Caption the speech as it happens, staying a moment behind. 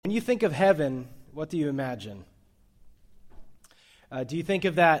When you think of heaven, what do you imagine? Do you think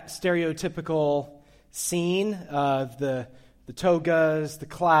of that stereotypical scene of the togas, the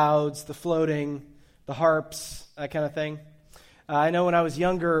clouds, the floating, the harps, that kind of thing? I know when I was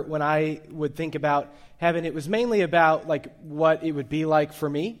younger, when I would think about heaven, it was mainly about like what it would be like for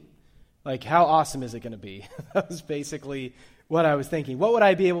me. Like, how awesome is it going to be? That was basically what I was thinking. What would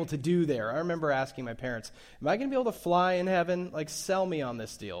I be able to do there? I remember asking my parents, am I going to be able to fly in heaven? Like, sell me on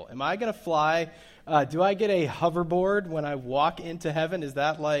this deal. Am I going to fly? Do I get a hoverboard when I walk into heaven? Is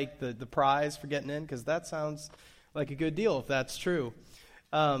that like the prize for getting in? Because that sounds like a good deal if that's true.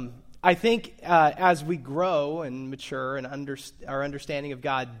 I think as we grow and mature and our understanding of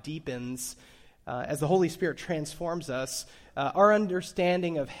God deepens, as the Holy Spirit transforms us, our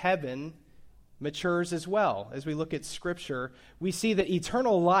understanding of heaven matures as well. As we look at Scripture, we see that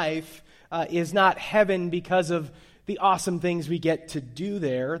eternal life is not heaven because of the awesome things we get to do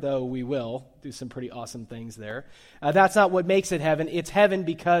there, though we will do some pretty awesome things there. That's not what makes it heaven. It's heaven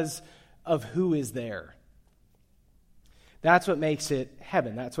because of who is there. That's what makes it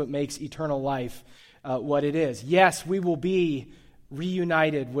heaven. That's what makes eternal life what it is. Yes, we will be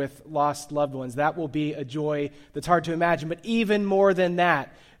reunited with lost loved ones. That will be a joy that's hard to imagine. But even more than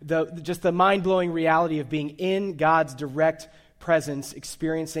that, just the mind-blowing reality of being in God's direct presence,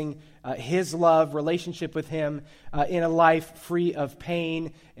 experiencing His love, relationship with Him in a life free of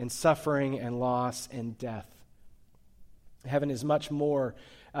pain and suffering and loss and death. Heaven is much more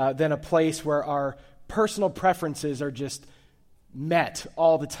than a place where our personal preferences are just met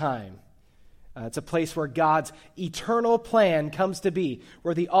all the time. It's a place where God's eternal plan comes to be,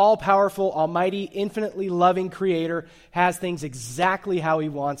 where the all-powerful, almighty, infinitely loving Creator has things exactly how He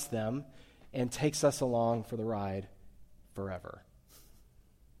wants them and takes us along for the ride forever.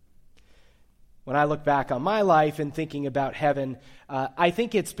 When I look back on my life and thinking about heaven, I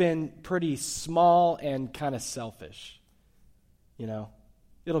think it's been pretty small and kind of selfish. You know,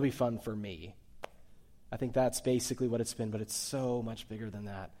 it'll be fun for me. I think that's basically what it's been, but it's so much bigger than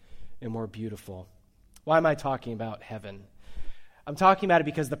that and more beautiful. Why am I talking about heaven? I'm talking about it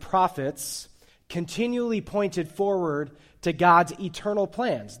because the prophets continually pointed forward to God's eternal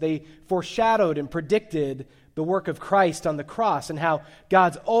plans. They foreshadowed and predicted the work of Christ on the cross and how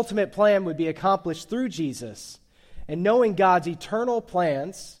God's ultimate plan would be accomplished through Jesus. And knowing God's eternal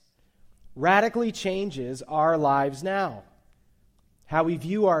plans radically changes our lives now. How we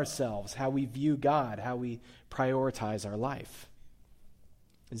view ourselves, how we view God, how we prioritize our life.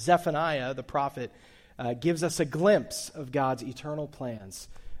 Zephaniah, the prophet, gives us a glimpse of God's eternal plans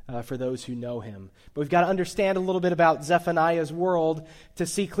for those who know Him. But we've got to understand a little bit about Zephaniah's world to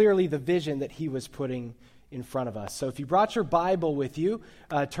see clearly the vision that he was putting in front of us. So if you brought your Bible with you,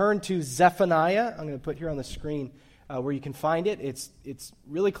 turn to Zephaniah. I'm going to put here on the screen where you can find it. It's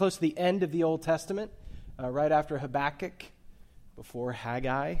really close to the end of the Old Testament, right after Habakkuk, before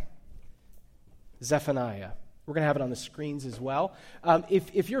Haggai. Zephaniah. We're going to have it on the screens as well.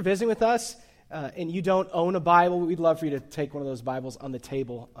 If you're visiting with us and you don't own a Bible, we'd love for you to take one of those Bibles on the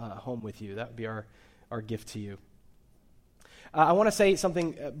table home with you. That would be our gift to you. I want to say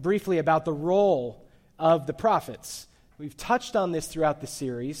something briefly about the role of the prophets. We've touched on this throughout the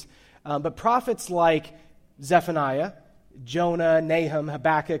series, but prophets like Zephaniah, Jonah, Nahum,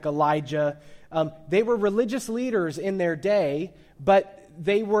 Habakkuk, Elijah, they were religious leaders in their day, but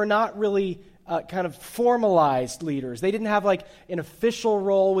they were not really kind of formalized leaders. They didn't have like an official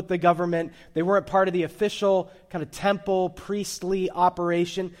role with the government. They weren't part of the official kind of temple, priestly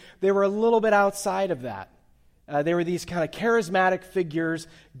operation. They were a little bit outside of that. They were these kind of charismatic figures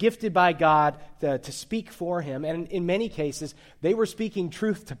gifted by God to speak for Him. And in many cases, they were speaking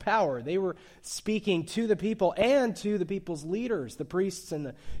truth to power. They were speaking to the people and to the people's leaders, the priests and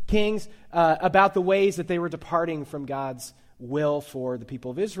the kings, about the ways that they were departing from God's will for the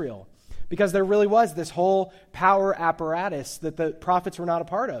people of Israel. Because there really was this whole power apparatus that the prophets were not a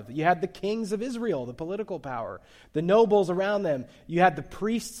part of. You had the kings of Israel, the political power, the nobles around them. You had the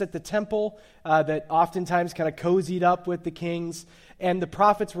priests at the temple that oftentimes kind of cozied up with the kings. And the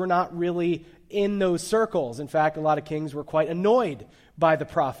prophets were not really in those circles. In fact, a lot of kings were quite annoyed by the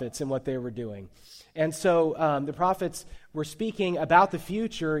prophets and what they were doing. And so the prophets were speaking about the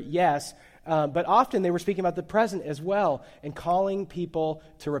future, yes, but often they were speaking about the present as well and calling people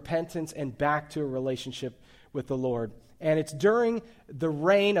to repentance and back to a relationship with the Lord. And it's during the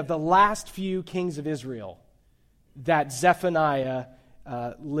reign of the last few kings of Israel that Zephaniah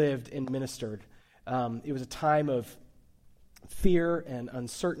lived and ministered. It was a time of fear and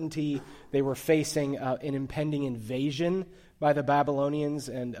uncertainty. They were facing an impending invasion by the Babylonians,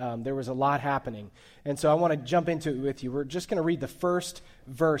 and there was a lot happening. And so I want to jump into it with you. We're just going to read the first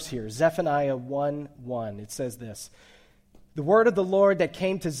verse here, Zephaniah 1:1. It says this: "The word of the Lord that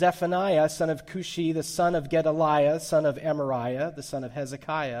came to Zephaniah, son of Cushi, the son of Gedaliah, son of Amariah, the son of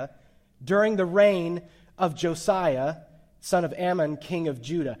Hezekiah, during the reign of Josiah, son of Ammon, king of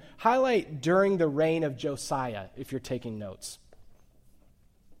Judah." Highlight during the reign of Josiah if you're taking notes.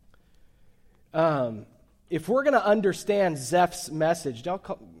 If we're going to understand Zeph's message, don't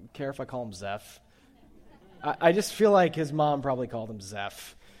care if I call him Zeph. I just feel like his mom probably called him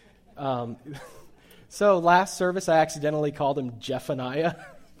Zeph. So last service, I accidentally called him Jephaniah.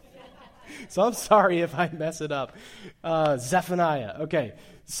 So I'm sorry if I mess it up. Zephaniah. Okay,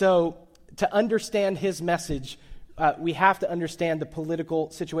 so to understand his message, we have to understand the political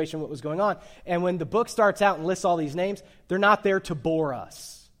situation, what was going on. And when the book starts out and lists all these names, they're not there to bore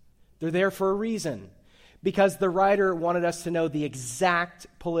us. They're there for a reason. Because the writer wanted us to know the exact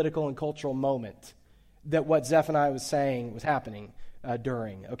political and cultural moment that what Zephaniah was saying was happening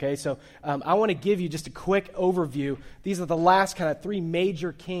during. Okay, so I want to give you just a quick overview. These are the last kind of three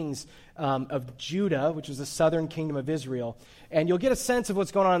major kings of Judah, which was the southern kingdom of Israel. And you'll get a sense of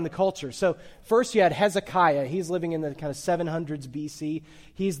what's going on in the culture. So first you had Hezekiah. He's living in the kind of 700s BC.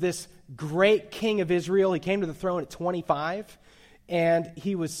 He's this great king of Israel. He came to the throne at 25. And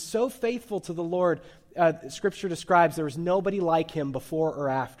he was so faithful to the Lord. Scripture describes there was nobody like him before or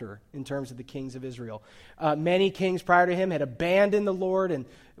after in terms of the kings of Israel. Many kings prior to him had abandoned the Lord and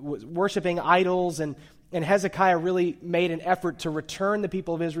was worshiping idols, and Hezekiah really made an effort to return the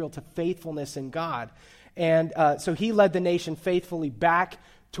people of Israel to faithfulness in God. And so he led the nation faithfully back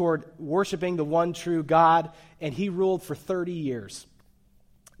toward worshiping the one true God, and he ruled for 30 years.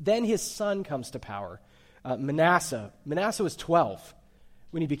 Then his son comes to power, Manasseh. Manasseh was 12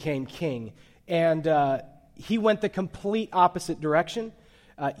 when he became king. And he went the complete opposite direction.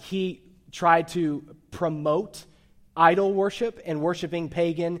 He tried to promote idol worship and worshiping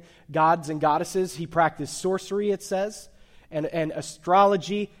pagan gods and goddesses. He practiced sorcery, it says, and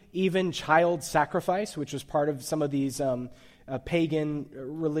astrology, even child sacrifice, which was part of some of these pagan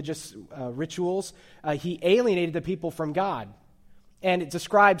religious rituals. He alienated the people from God. And it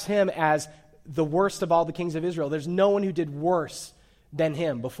describes him as the worst of all the kings of Israel. There's no one who did worse than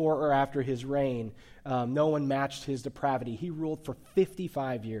him before or after his reign. No one matched his depravity. He ruled for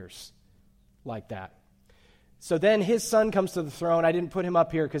 55 years like that. So then his son comes to the throne. I didn't put him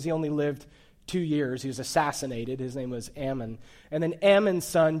up here because he only lived 2 years. He was assassinated. His name was Ammon. And then Ammon's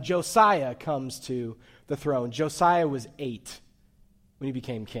son, Josiah, comes to the throne. Josiah was 8 when he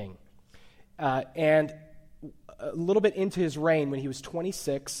became king. And a little bit into his reign, when he was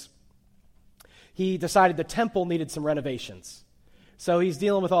 26, he decided the temple needed some renovations. So he's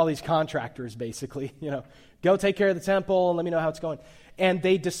dealing with all these contractors, basically. Go take care of the temple and let me know how it's going. And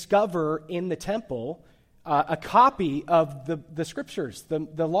they discover in the temple a copy of the scriptures,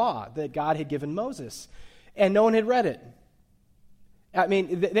 the law that God had given Moses. And no one had read it. I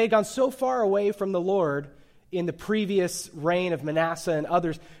mean, they had gone so far away from the Lord in the previous reign of Manasseh and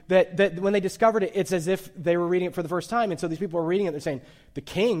others that when they discovered it, it's as if they were reading it for the first time. And so these people are reading it, they're saying, the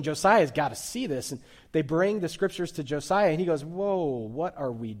king, Josiah, has got to see this. And they bring the scriptures to Josiah, and he goes, whoa, what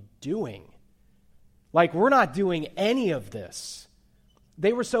are we doing? Like, we're not doing any of this.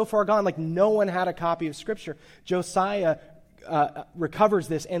 They were so far gone, like no one had a copy of scripture. Josiah recovers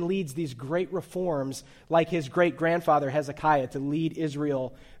this and leads these great reforms like his great-grandfather Hezekiah to lead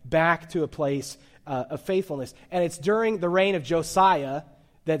Israel back to a place of faithfulness. And it's during the reign of Josiah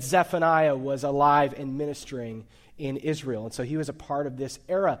that Zephaniah was alive and ministering in Israel. And so he was a part of this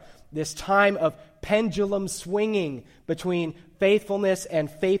era, this time of pendulum swinging between faithfulness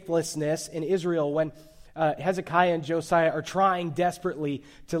and faithlessness in Israel, when Hezekiah and Josiah are trying desperately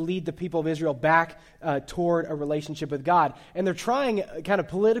to lead the people of Israel back toward a relationship with God. And they're trying kind of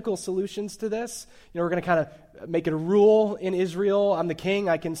political solutions to this. We're going to kind of make it a rule in Israel. I'm the king.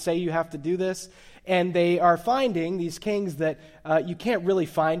 I can say you have to do this. And they are finding, these kings, that you can't really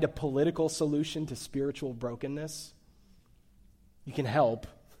find a political solution to spiritual brokenness. You can help,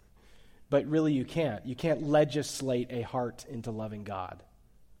 but really you can't. You can't legislate a heart into loving God.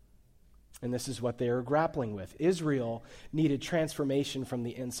 And this is what they are grappling with. Israel needed transformation from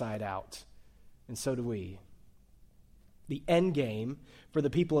the inside out, and so do we. The end game for the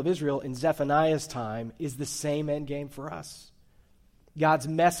people of Israel in Zephaniah's time is the same end game for us. God's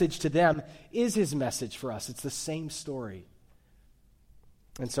message to them is his message for us. It's the same story.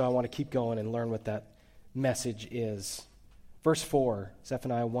 And so I want to keep going and learn what that message is. Verse 4,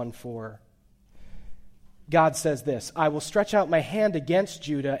 Zephaniah 1:4. God says this, I will stretch out my hand against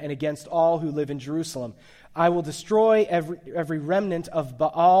Judah and against all who live in Jerusalem. I will destroy every remnant of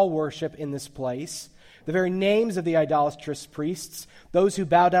Baal worship in this place, the very names of the idolatrous priests, those who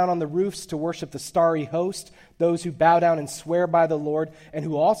bow down on the roofs to worship the starry host, those who bow down and swear by the Lord, and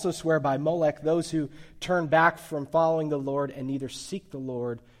who also swear by Molech, those who turn back from following the Lord and neither seek the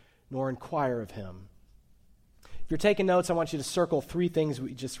Lord nor inquire of him. If you're taking notes, I want you to circle 3 things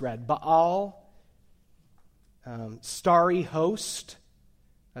we just read. Baal, starry host,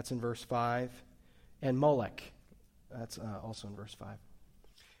 that's in verse 5, and Molech, that's also in verse 5.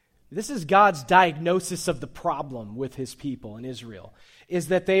 This is God's diagnosis of the problem with his people in Israel, is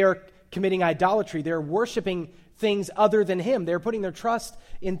that they are committing idolatry. They're worshiping things other than him. They're putting their trust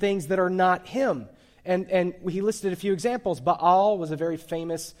in things that are not him. And he listed a few examples. Baal was a very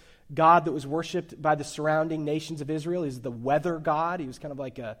famous god that was worshipped by the surrounding nations of Israel. He's the weather god. He was kind of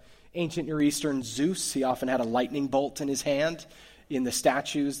like an ancient Near Eastern Zeus. He often had a lightning bolt in his hand in the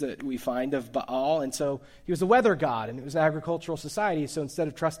statues that we find of Baal. And so he was a weather god, and it was an agricultural society. So instead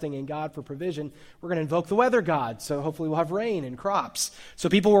of trusting in God for provision, we're going to invoke the weather god. So hopefully we'll have rain and crops. So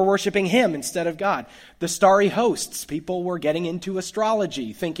people were worshiping him instead of God. The starry hosts, people were getting into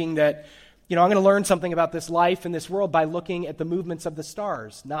astrology, thinking that, I'm going to learn something about this life and this world by looking at the movements of the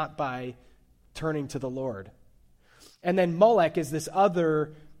stars, not by turning to the Lord. And then Molech is this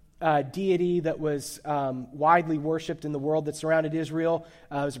other deity that was widely worshipped in the world that surrounded Israel.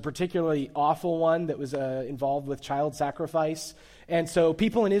 It was a particularly awful one that was involved with child sacrifice. And so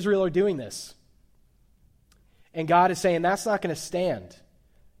people in Israel are doing this. And God is saying, that's not going to stand.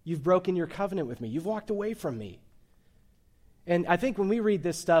 You've broken your covenant with me. You've walked away from me. And I think when we read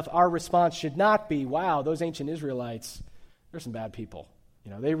this stuff, our response should not be, wow, those ancient Israelites, they're some bad people.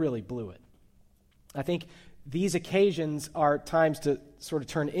 They really blew it. I think these occasions are times to sort of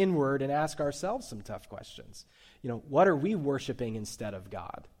turn inward and ask ourselves some tough questions. What are we worshiping instead of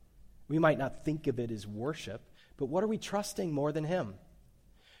God? We might not think of it as worship, but what are we trusting more than him?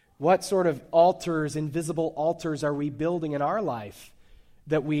 What sort of altars, invisible altars, are we building in our life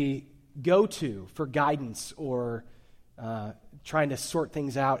that we go to for guidance or trying to sort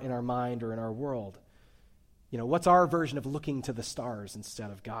things out in our mind or in our world? What's our version of looking to the stars instead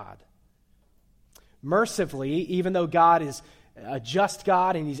of God? Mercifully, even though God is a just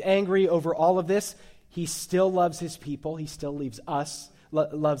God and he's angry over all of this, he still loves his people. He still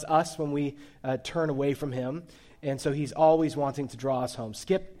loves us when we turn away from him. And so he's always wanting to draw us home.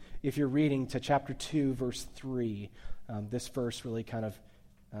 Skip, if you're reading, to chapter 2, verse 3. This verse really kind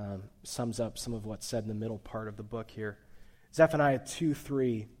of sums up some of what's said in the middle part of the book here. Zephaniah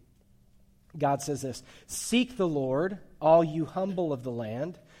 2:3. God says this, "Seek the Lord, all you humble of the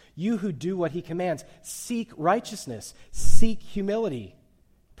land, you who do what he commands. Seek righteousness, seek humility.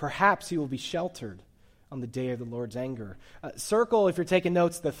 Perhaps you will be sheltered on the day of the Lord's anger." Circle, if you're taking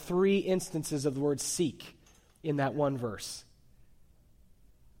notes, the 3 instances of the word seek in that one verse.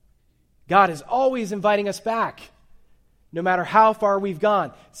 God is always inviting us back, no matter how far we've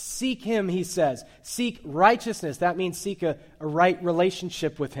gone. Seek him, he says. Seek righteousness. That means seek a right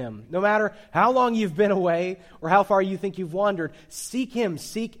relationship with him. No matter how long you've been away or how far you think you've wandered, seek him.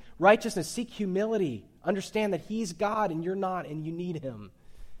 Seek righteousness. Seek humility. Understand that he's God and you're not, and you need him.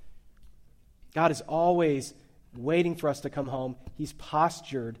 God is always waiting for us to come home. He's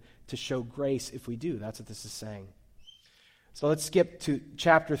postured to show grace if we do. That's what this is saying. So let's skip to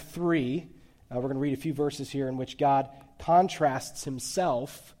chapter 3. We're going to read a few verses here in which God contrasts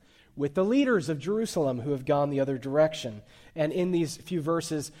himself with the leaders of Jerusalem who have gone the other direction. And in these few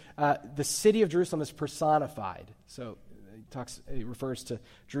verses, the city of Jerusalem is personified. So it refers to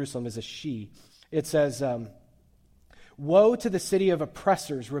Jerusalem as a she. It says, "Woe to the city of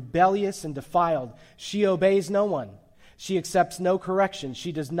oppressors, rebellious and defiled. She obeys no one. She accepts no correction.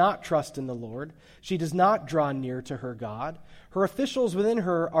 She does not trust in the Lord. She does not draw near to her God. Her officials within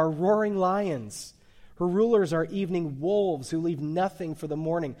her are roaring lions. Her rulers are evening wolves who leave nothing for the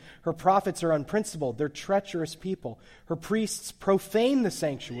morning. Her prophets are unprincipled. They're treacherous people. Her priests profane the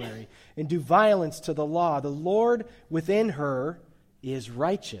sanctuary and do violence to the law. The Lord within her is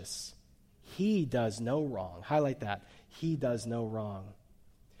righteous. He does no wrong." Highlight that. He does no wrong.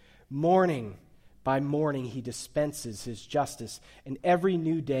 "Morning by morning he dispenses his justice, and every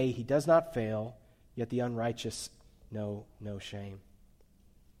new day he does not fail, yet the unrighteous know no shame."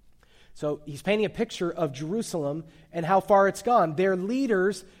 So he's painting a picture of Jerusalem and how far it's gone. Their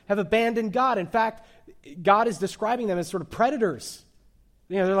leaders have abandoned God. In fact, God is describing them as sort of predators.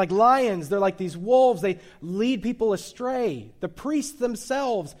 They're like lions. They're like these wolves. They lead people astray. The priests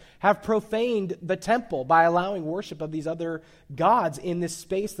themselves have profaned the temple by allowing worship of these other gods in this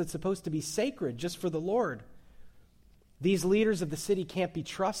space that's supposed to be sacred just for the Lord. These leaders of the city can't be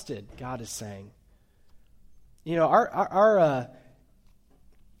trusted, God is saying. Our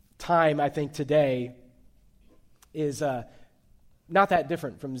time, I think, today is not that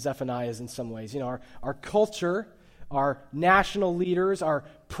different from Zephaniah's in some ways. Our culture, our national leaders, our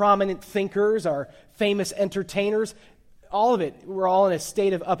prominent thinkers, our famous entertainers, all of it, we're all in a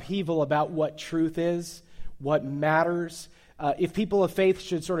state of upheaval about what truth is, what matters. If people of faith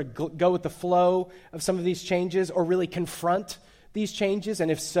should sort of go with the flow of some of these changes or really confront these changes,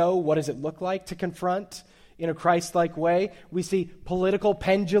 and if so, what does it look like to confront in a Christ-like way? We see political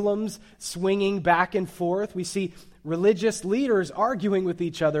pendulums swinging back and forth. We see religious leaders arguing with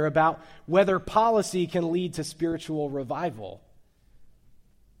each other about whether policy can lead to spiritual revival.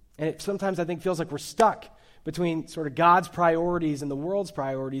 And it sometimes, I think, feels like we're stuck between sort of God's priorities and the world's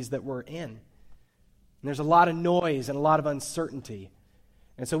priorities that we're in. And there's a lot of noise and a lot of uncertainty.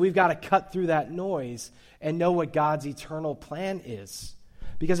 And so we've got to cut through that noise and know what God's eternal plan is.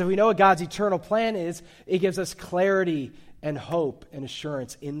 Because if we know what God's eternal plan is, it gives us clarity and hope and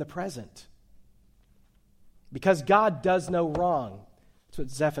assurance in the present. Because God does no wrong. That's what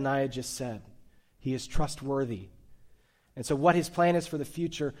Zephaniah just said. He is trustworthy. And so what his plan is for the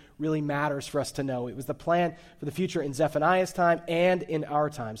future really matters for us to know. It was the plan for the future in Zephaniah's time and in our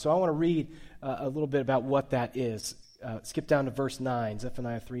time. So I want to read a little bit about what that is. Skip down to verse 9,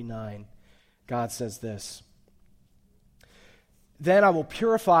 Zephaniah 3:9. God says this. Then I will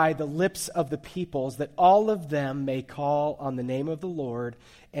purify the lips of the peoples, that all of them may call on the name of the Lord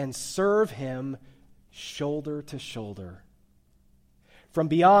and serve him shoulder to shoulder. From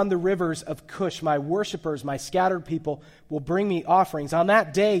beyond the rivers of Cush, my worshipers, my scattered people, will bring me offerings. On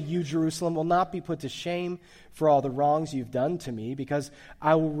that day, you, Jerusalem, will not be put to shame for all the wrongs you've done to me, because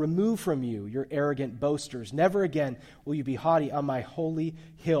I will remove from you your arrogant boasters. Never again will you be haughty on my holy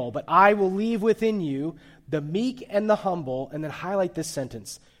hill, but I will leave within you the meek and the humble. And then highlight this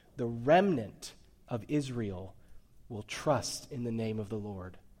sentence: the remnant of Israel will trust in the name of the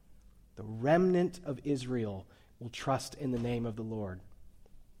Lord. The remnant of Israel will trust in the name of the Lord.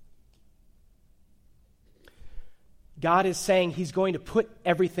 God is saying he's going to put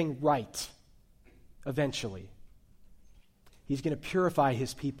everything right eventually. He's going to purify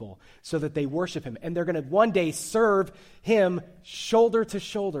his people so that they worship him. And they're going to one day serve him shoulder to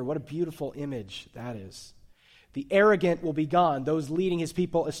shoulder. What a beautiful image that is. The arrogant will be gone. Those leading his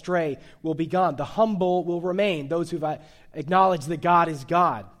people astray will be gone. The humble will remain. Those who've acknowledged that God is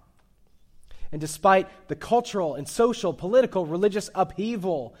God. And despite the cultural and social, political, religious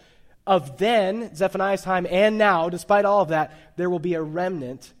upheaval of then, Zephaniah's time, and now, despite all of that, there will be a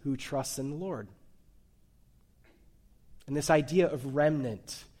remnant who trusts in the Lord. And this idea of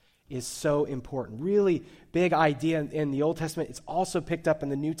remnant is so important. Really big idea in the Old Testament. It's also picked up in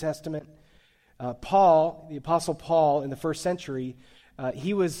the New Testament. Paul, the Apostle Paul in the first century,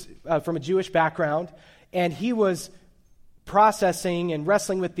 he was from a Jewish background, and he was processing and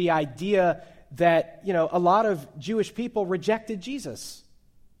wrestling with the idea that, a lot of Jewish people rejected Jesus,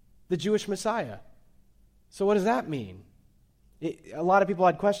 the Jewish Messiah. So what does that mean? A lot of people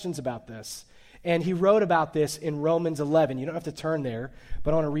had questions about this. And he wrote about this in Romans 11. You don't have to turn there,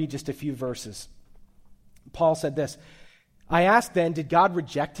 but I want to read just a few verses. Paul said this: I ask then, did God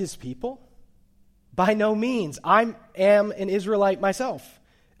reject his people? By no means. I am an Israelite myself,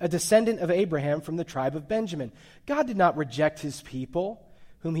 a descendant of Abraham from the tribe of Benjamin. God did not reject his people,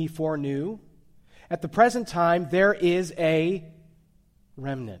 whom he foreknew. At the present time, there is a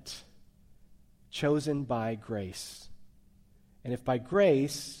remnant chosen by grace. And if by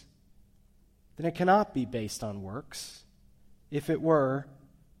grace, then it cannot be based on works. If it were,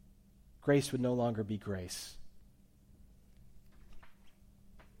 grace would no longer be grace.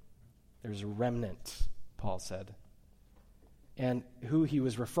 There's a remnant, Paul said. And who he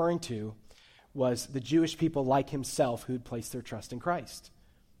was referring to was the Jewish people like himself who had placed their trust in Christ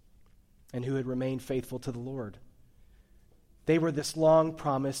and who had remained faithful to the Lord. They were this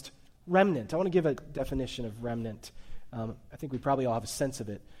long-promised remnant. I want to give a definition of remnant. I think we probably all have a sense of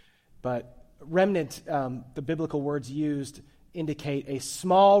it. But remnant, the biblical words used, indicate a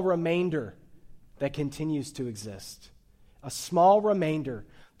small remainder that continues to exist. A small remainder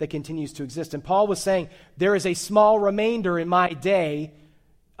that continues to exist. And Paul was saying, there is a small remainder in my day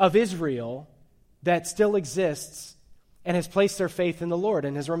of Israel that still exists and has placed their faith in the Lord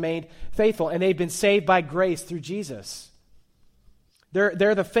and has remained faithful. And they've been saved by grace through Jesus.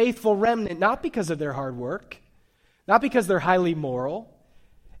 They're the faithful remnant, not because of their hard work, not because they're highly moral,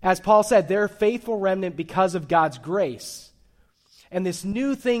 As Paul said, they're a faithful remnant because of God's grace. And this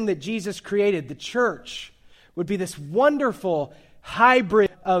new thing that Jesus created, the church, would be this wonderful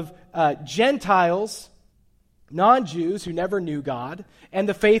hybrid of Gentiles, non-Jews who never knew God, and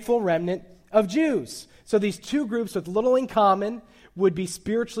the faithful remnant of Jews. So these two groups with little in common would be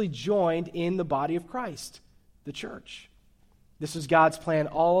spiritually joined in the body of Christ, the church. This was God's plan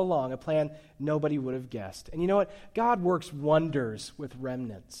all along, a plan nobody would have guessed. And you know what? God works wonders with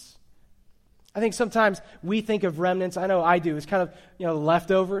remnants. I think sometimes we think of remnants, I know I do, as kind of,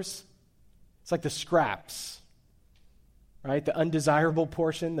 leftovers. It's like the scraps, right? The undesirable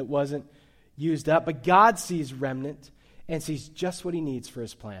portion that wasn't used up. But God sees remnant and sees just what he needs for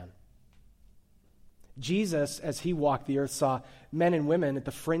his plan. Jesus, as he walked the earth, saw men and women at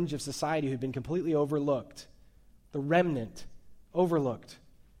the fringe of society who'd been completely overlooked. The remnant, overlooked.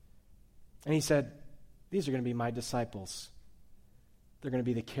 And he said, these are going to be my disciples. They're going to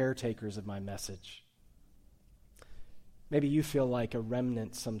be the caretakers of my message. Maybe you feel like a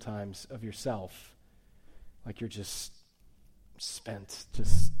remnant sometimes of yourself, like you're just spent,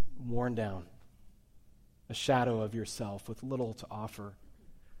 just worn down, a shadow of yourself with little to offer.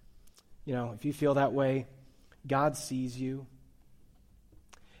 If you feel that way, God sees you,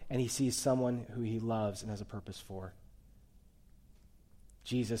 and he sees someone who he loves and has a purpose for.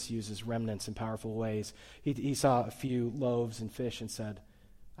 Jesus uses remnants in powerful ways. He saw a few loaves and fish and said,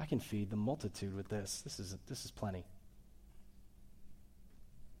 I can feed the multitude with this. This is plenty.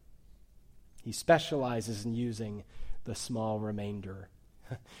 He specializes in using the small remainder.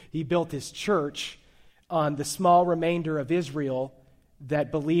 He built his church on the small remainder of Israel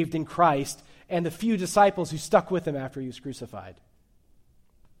that believed in Christ and the few disciples who stuck with him after he was crucified.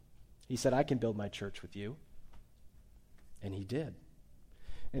 He said, I can build my church with you. And he did.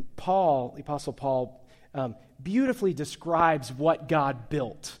 And Paul, the Apostle Paul, beautifully describes what God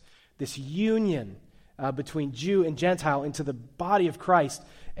built, this union between Jew and Gentile into the body of Christ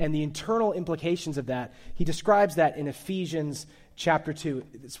and the internal implications of that. He describes that in Ephesians chapter 2.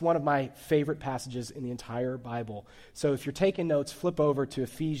 It's one of my favorite passages in the entire Bible. So if you're taking notes, flip over to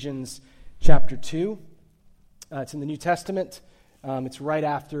Ephesians chapter 2. It's in the New Testament. It's right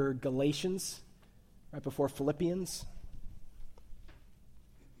after Galatians, right before Philippians.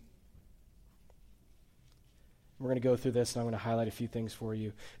 We're going to go through this, and I'm going to highlight a few things for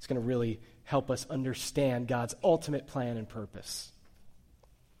you. It's going to really help us understand God's ultimate plan and purpose.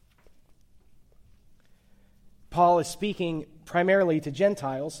 Paul is speaking primarily to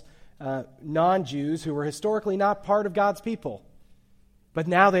Gentiles, non-Jews, who were historically not part of God's people. But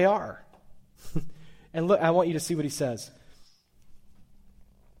now they are. And look, I want you to see what he says.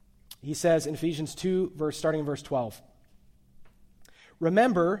 He says in Ephesians 2, starting in verse 12,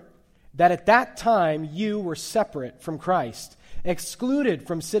 remember that at that time you were separate from Christ, excluded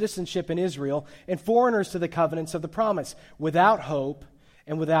from citizenship in Israel, and foreigners to the covenants of the promise, without hope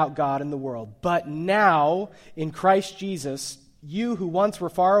and without God in the world. But now, in Christ Jesus, you who once were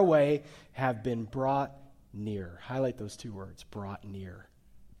far away have been brought near. Highlight those two words, brought near.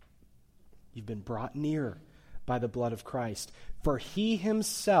 You've been brought near by the blood of Christ. For he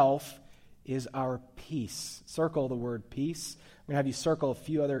himself is our peace. Circle the word peace. I'm going to have you circle a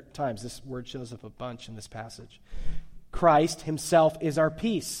few other times. This word shows up a bunch in this passage. Christ himself is our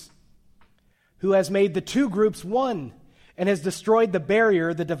peace, who has made the two groups one and has destroyed the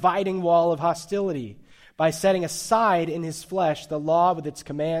barrier, the dividing wall of hostility, by setting aside in his flesh the law with its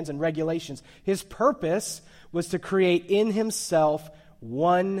commands and regulations. His purpose was to create in himself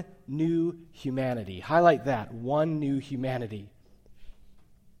one new humanity. Highlight that, one new humanity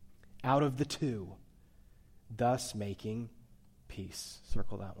out of the two, thus making peace.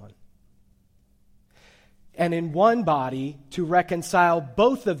 Circle that one. And in one body to reconcile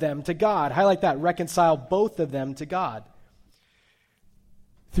both of them to God. Highlight that, reconcile both of them to God.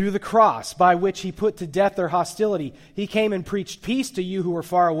 Through the cross, by which he put to death their hostility. He came and preached peace to you who were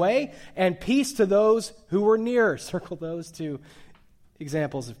far away, and peace to those who were near. Circle those two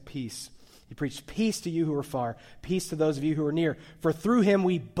examples of peace. He preached peace to you who were far, peace to those of you who are near. For through him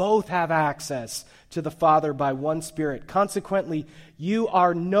we both have access to the Father by one Spirit. Consequently, you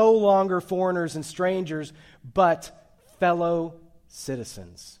are no longer foreigners and strangers, but fellow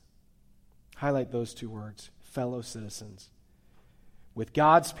citizens. Highlight those two words, fellow citizens, with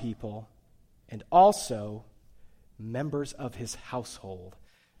God's people and also members of his household.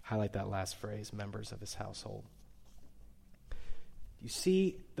 Highlight that last phrase, members of his household. You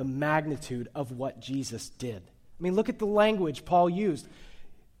see the magnitude of what Jesus did. I mean, look at the language Paul used.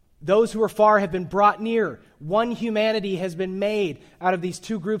 Those who are far have been brought near. One humanity has been made out of these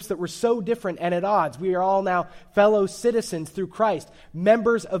two groups that were so different and at odds. We are all now fellow citizens through Christ,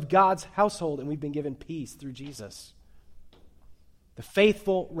 members of God's household, and we've been given peace through Jesus. The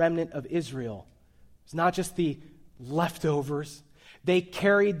faithful remnant of Israel is not just the leftovers. They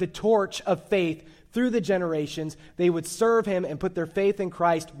carried the torch of faith through the generations. They would serve him and put their faith in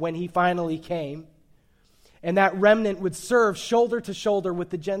Christ when he finally came. And that remnant would serve shoulder to shoulder with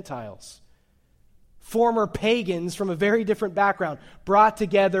the Gentiles. Former pagans from a very different background, brought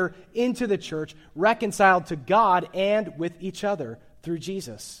together into the church, reconciled to God and with each other through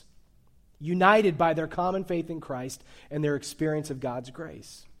Jesus, united by their common faith in Christ and their experience of God's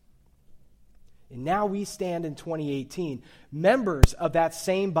grace. And now we stand in 2018, members of that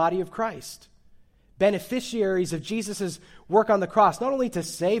same body of Christ, beneficiaries of Jesus' work on the cross, not only to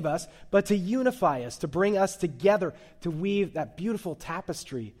save us, but to unify us, to bring us together, to weave that beautiful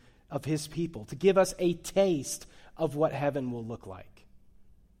tapestry of his people, to give us a taste of what heaven will look like.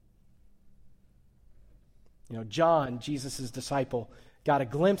 You know, John, Jesus' disciple, got a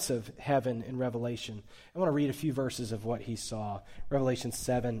glimpse of heaven in Revelation. I want to read a few verses of what he saw. Revelation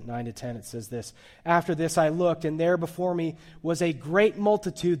 7, 9-10, it says this. After this I looked, and there before me was a great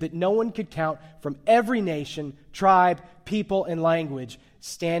multitude that no one could count, from every nation, tribe, people, and language,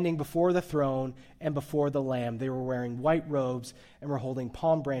 standing before the throne and before the Lamb. They were wearing white robes and were holding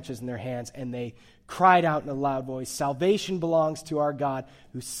palm branches in their hands, and they cried out in a loud voice, "Salvation belongs to our God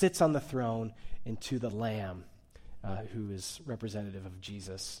who sits on the throne and to the Lamb." Who is representative of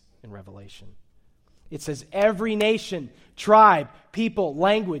Jesus in Revelation. It says every nation, tribe, people,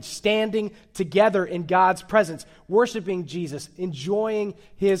 language, standing together in God's presence, worshiping Jesus, enjoying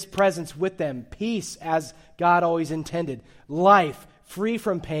his presence with them, peace as God always intended, life free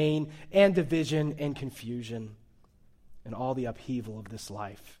from pain and division and confusion and all the upheaval of this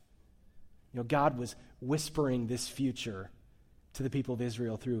life. You know, God was whispering this future to the people of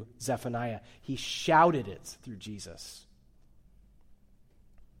Israel through Zephaniah. He shouted it through Jesus.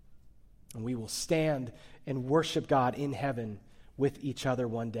 And we will stand and worship God in heaven with each other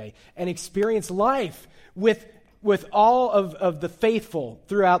one day and experience life with all of the faithful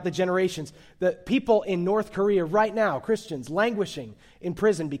throughout the generations. The people in North Korea right now, Christians languishing in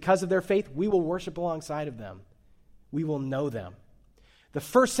prison because of their faith, we will worship alongside of them. We will know them. The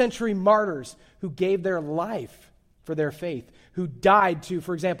first century martyrs who gave their life for their faith, who died to,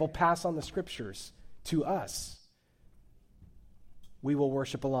 for example, pass on the scriptures to us. We will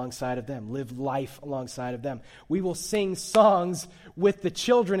worship alongside of them, live life alongside of them. We will sing songs with the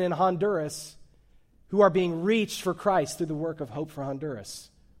children in Honduras who are being reached for Christ through the work of Hope for Honduras.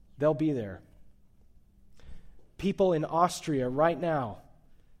 They'll be there. People in Austria right now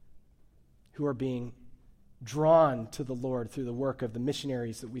who are being drawn to the Lord through the work of the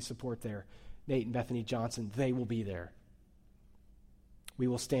missionaries that we support there, Nate and Bethany Johnson, they will be there. We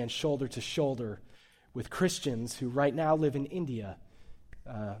will stand shoulder to shoulder with Christians who right now live in India,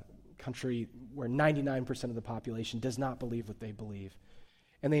 a country where 99% of the population does not believe what they believe.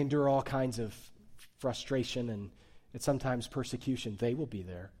 And they endure all kinds of frustration and sometimes persecution. They will be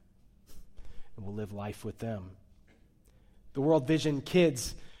there. And we'll live life with them. The World Vision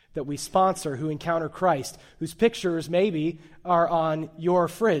kids that we sponsor who encounter Christ, whose pictures maybe are on your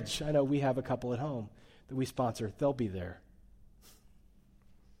fridge. I know we have a couple at home that we sponsor. They'll be there.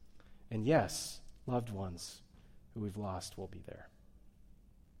 And yes, loved ones who we've lost will be there.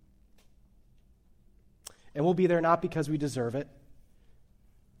 And we'll be there not because we deserve it,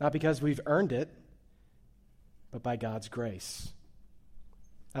 not because we've earned it, but by God's grace.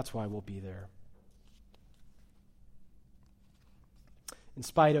 That's why we'll be there. In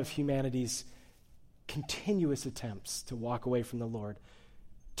spite of humanity's continuous attempts to walk away from the Lord,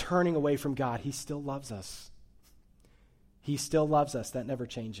 turning away from God, he still loves us. He still loves us. That never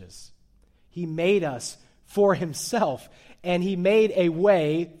changes. He made us for himself, and he made a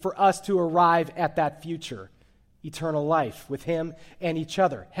way for us to arrive at that future, eternal life with him and each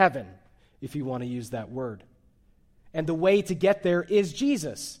other, heaven, if you want to use that word. And the way to get there is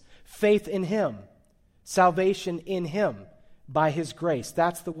Jesus, faith in him, salvation in him. By his grace.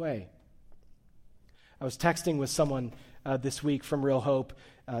 That's the way. I was texting with someone this week from Real Hope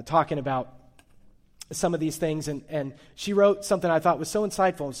talking about some of these things, and she wrote something I thought was so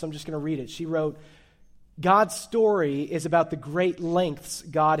insightful, so I'm just going to read it. She wrote, God's story is about the great lengths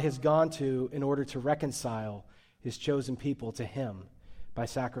God has gone to in order to reconcile his chosen people to him by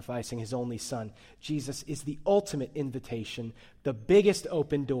sacrificing his only son. Jesus is the ultimate invitation, the biggest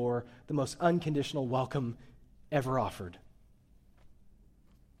open door, the most unconditional welcome ever offered.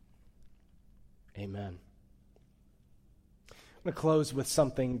 Amen. going to close with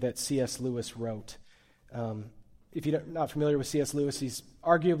something that C.S. Lewis wrote. If you're not familiar with C.S. Lewis, he's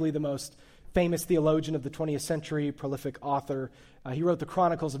arguably the most famous theologian of the 20th century, prolific author. He wrote the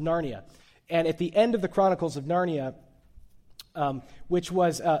Chronicles of Narnia. And at the end of the Chronicles of Narnia, which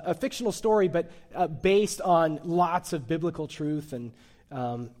was a fictional story, but based on lots of biblical truth, and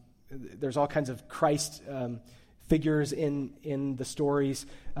there's all kinds of Christ figures in the stories.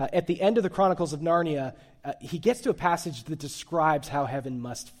 At the end of the Chronicles of Narnia, he gets to a passage that describes how heaven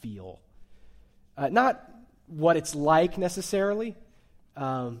must feel. Not what it's like necessarily.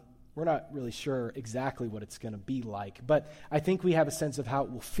 We're not really sure exactly what it's going to be like, but I think we have a sense of how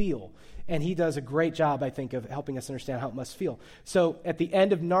it will feel. And he does a great job, I think, of helping us understand how it must feel. So at the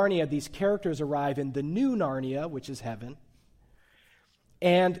end of Narnia, these characters arrive in the new Narnia, which is heaven.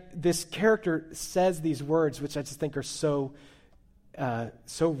 And this character says these words, which I just think are so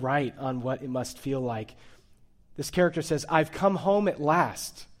right on what it must feel like. This character says, "I've come home at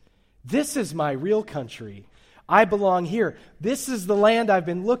last. This is my real country. I belong here. This is the land I've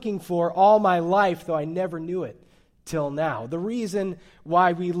been looking for all my life, though I never knew it till now." The reason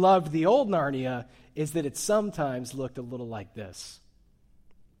why we loved the old Narnia is that it sometimes looked a little like this.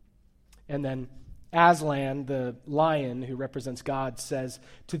 And then Aslan, the lion who represents God, says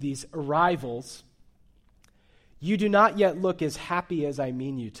to these arrivals, "You do not yet look as happy as I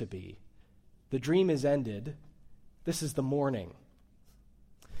mean you to be. The dream is ended. This is the morning."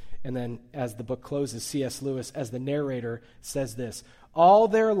 And then as the book closes, C.S. Lewis, as the narrator, says this: "All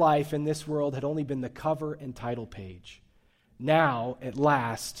their life in this world had only been the cover and title page. Now, at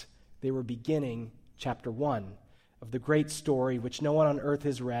last, they were beginning chapter 1 of the great story which no one on earth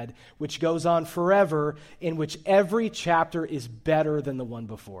has read, which goes on forever, in which every chapter is better than the one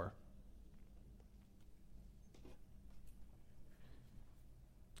before."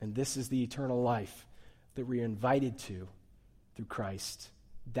 And this is the eternal life that we are invited to through Christ.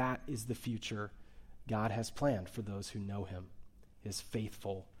 That is the future God has planned for those who know him, his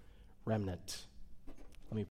faithful remnant.